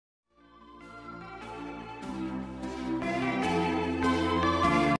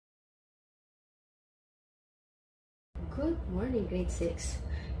Good morning, grade 6.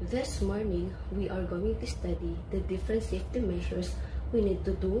 This morning, we are going to study the different safety measures we need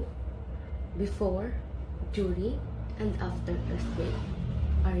to do before, during, and after earthquake.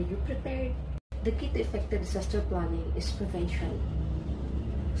 Are you prepared? The key to effective disaster planning is prevention.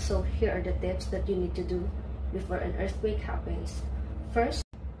 So here are the tips that you need to do before an earthquake happens. First,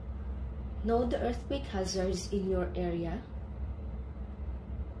 know the earthquake hazards in your area.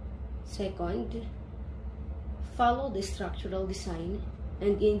 Second, follow the structural design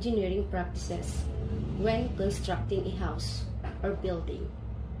and engineering practices when constructing a house or building.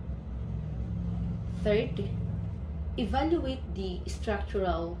 Third, evaluate the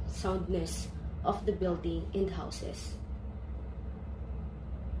structural soundness of the building and houses.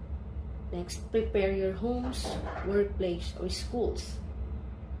 Next, prepare your homes, workplace, or schools.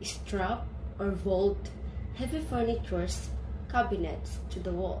 Strap or vault heavy furniture's cabinets to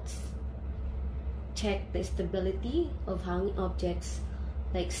the walls. Check the stability of hanging objects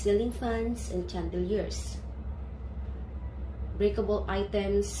like ceiling fans and chandeliers. Breakable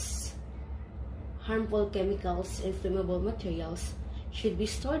items, harmful chemicals, and flammable materials should be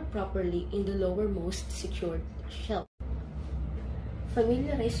stored properly in the lowermost secured shelf.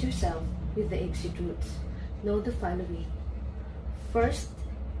 Familiarize yourself with the exit routes. Know the following. First,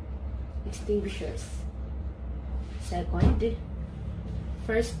 extinguishers. Second,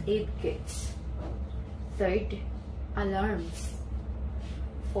 first aid kits. Third, alarms.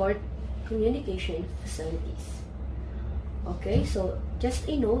 Fourth, communication facilities. Okay, so just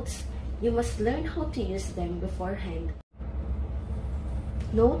a notes, you must learn how to use them beforehand.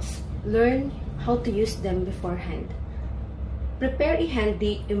 Notes, learn how to use them beforehand. Prepare a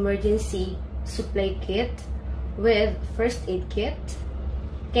handy emergency supply kit with first aid kit,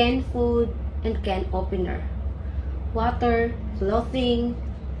 canned food, and can opener, water, clothing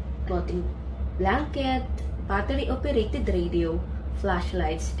blanket, battery-operated radio,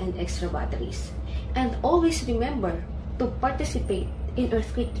 flashlights, and extra batteries. And always remember to participate in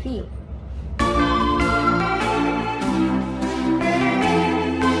earthquake drill.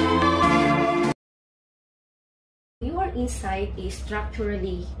 You are inside a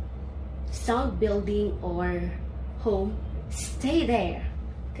structurally sound building or home, stay there,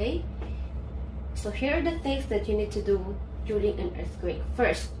 okay? So here are the things that you need to do during an earthquake.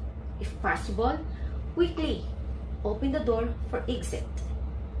 First, if possible, quickly open the door for exit.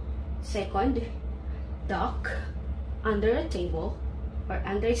 Second, duck under a table or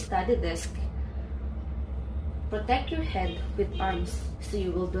under a study desk. Protect your head with arms, so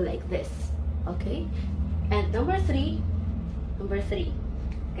you will do like this, okay? And number three,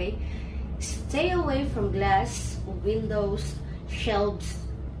 okay? Stay away from glass, windows, shelves,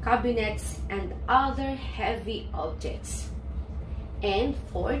 cabinets, and other heavy objects. And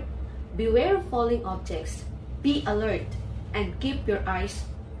fourth, beware of falling objects. Be alert and keep your eyes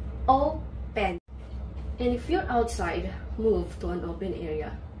open. And if you're outside, move to an open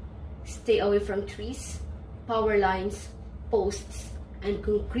area. Stay away from trees, power lines, posts, and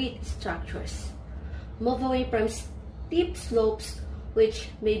concrete structures. Move away from steep slopes which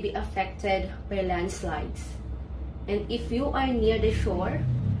may be affected by landslides. And if you are near the shore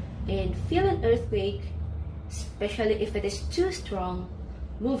and feel an earthquake, especially if it is too strong,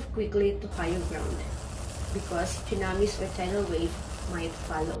 move quickly to higher ground because tsunamis or tidal wave might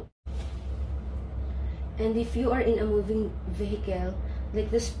follow. And if you are in a moving vehicle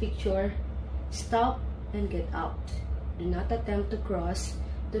like this picture, stop and get out. Do not attempt to cross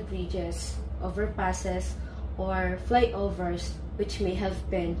the bridges, overpasses, or flyovers which may have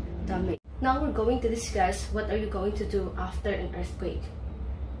been damaged. Now we're going to discuss what are you going to do after an earthquake.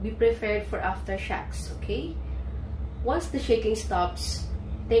 Be prepared for aftershocks, okay? Once the shaking stops,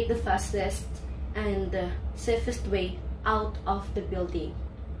 take the fastest and safest way out of the building.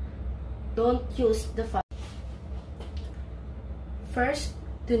 Don't use the First,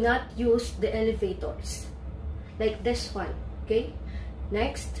 do not use the elevators like this one, okay?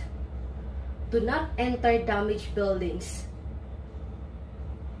 Next, do not enter damaged buildings.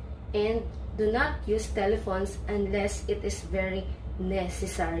 And do not use telephones unless it is very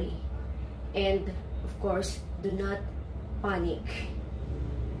necessary. And of course, do not panic.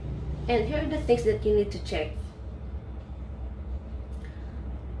 And here are the things that you need to check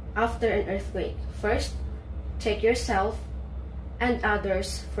after an earthquake. First, check yourself and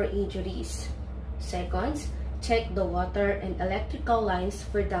others for injuries. Second, check the water and electrical lines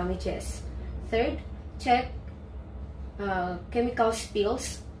for damages. Third, check chemical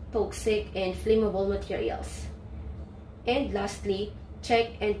spills, toxic and flammable materials. And lastly,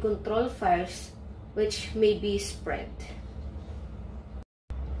 check and control fires which may be spread.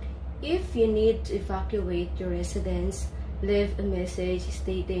 If you need to evacuate your residence, leave a message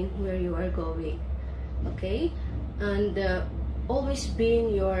stating where you are going. Okay? And always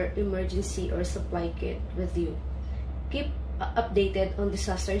bring your emergency or supply kit with you. Keep updated on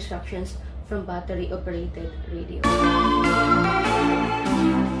disaster instructions from battery-operated radio.